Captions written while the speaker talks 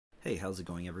Hey, how's it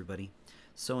going, everybody?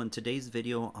 So in today's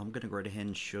video, I'm going to go right ahead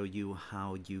and show you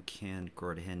how you can go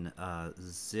right ahead and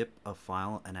zip a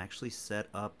file and actually set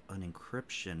up an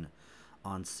encryption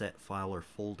on set file or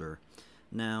folder.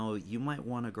 Now, you might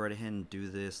want to go right ahead and do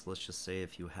this. Let's just say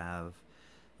if you have,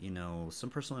 some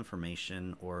personal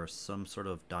information or some sort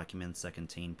of documents that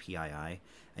contain PII,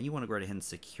 and you want to go right ahead and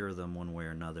secure them one way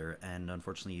or another, and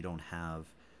unfortunately you don't have,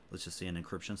 let's just say, an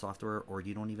encryption software, or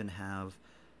you don't even have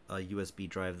a USB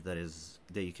drive that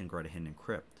you can go right ahead and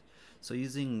encrypt. So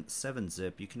using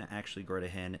 7-zip, you can actually go right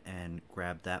ahead and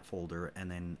grab that folder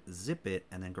and then zip it,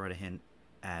 and then go right ahead and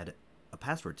add a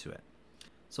password to it.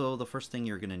 So the first thing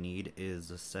you're going to need is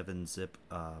the 7-zip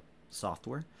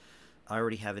software. I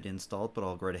already have it installed, but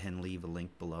I'll go right ahead and leave a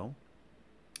link below.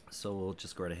 So we'll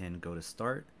just go right ahead and go to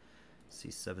Start, see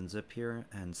 7-zip here,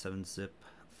 and 7-zip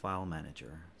File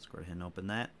Manager. Let's go ahead and open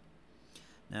that.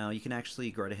 Now you can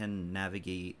actually go right ahead and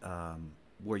navigate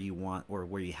where you want or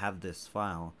where you have this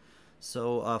file.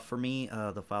 So for me,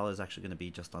 the file is actually going to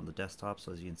be just on the desktop.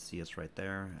 So as you can see, it's right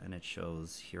there, and it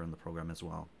shows here in the program as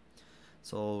well.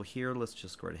 So here, let's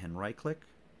just go right ahead and right click.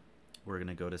 We're going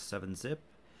to go to 7-zip,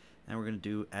 and we're going to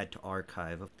do Add to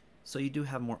Archive. So you do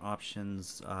have more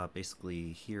options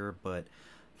basically here, but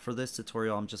for this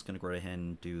tutorial, I'm just going to go right ahead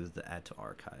and do the Add to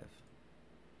Archive.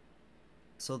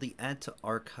 So the Add to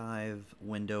Archive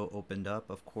window opened up.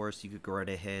 Of course, you could go right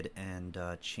ahead and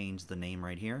change the name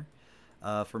right here.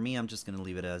 For me, I'm just going to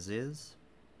leave it as is.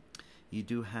 You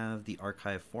do have the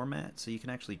archive format, so you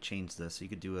can actually change this. So you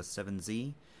could do a 7Z,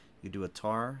 you could do a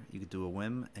tar, you could do a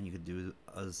WIM, and you could do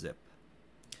a zip.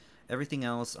 Everything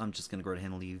else, I'm just going to go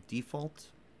ahead and leave default.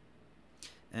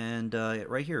 And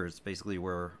right here is basically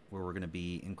where we're going to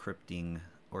be encrypting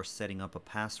or setting up a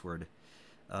password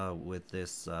with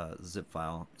this zip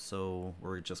file. So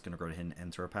we're just going to go ahead and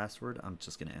enter a password. I'm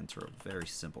just going to enter a very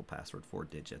simple password, 4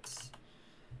 digits.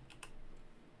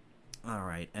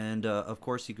 Alright, and of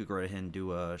course you could go ahead and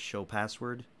do a show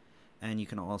password, and you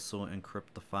can also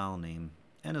encrypt the file name,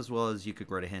 and as well as you could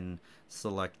go ahead and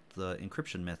select the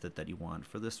encryption method that you want.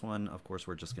 For this one, of course,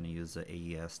 we're just going to use the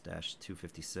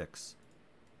AES-256.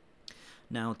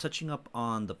 Now, touching up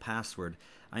on the password,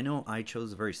 I know I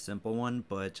chose a very simple one,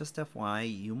 but just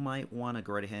FYI, you might want to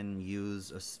go right ahead and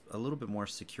use a little bit more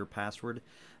secure password.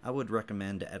 I would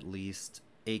recommend at least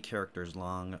 8 characters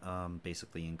long.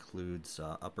 Basically includes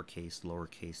uppercase,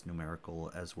 lowercase,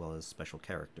 numerical, as well as special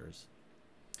characters.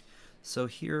 So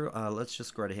here, let's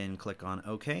just go right ahead and click on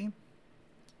OK.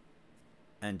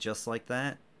 And just like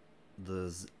that, the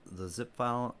zip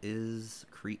file is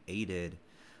created.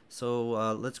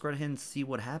 So let's go ahead and see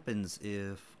what happens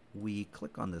if we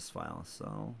click on this file.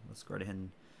 So let's go ahead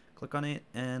and click on it,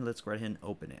 and let's go ahead and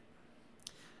open it.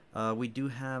 We do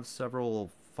have several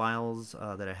files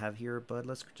that I have here, but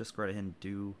let's just go ahead and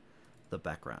do the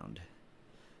background.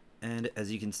 And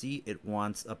as you can see, it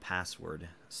wants a password.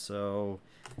 So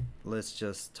let's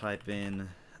just type in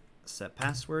set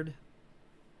password,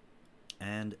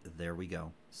 and there we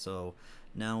go. So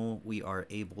now we are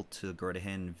able to go right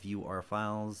ahead and view our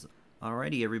files.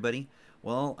 Alrighty, everybody.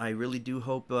 Well, I really do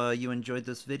hope you enjoyed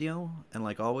this video, and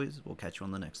like always, we'll catch you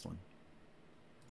on the next one.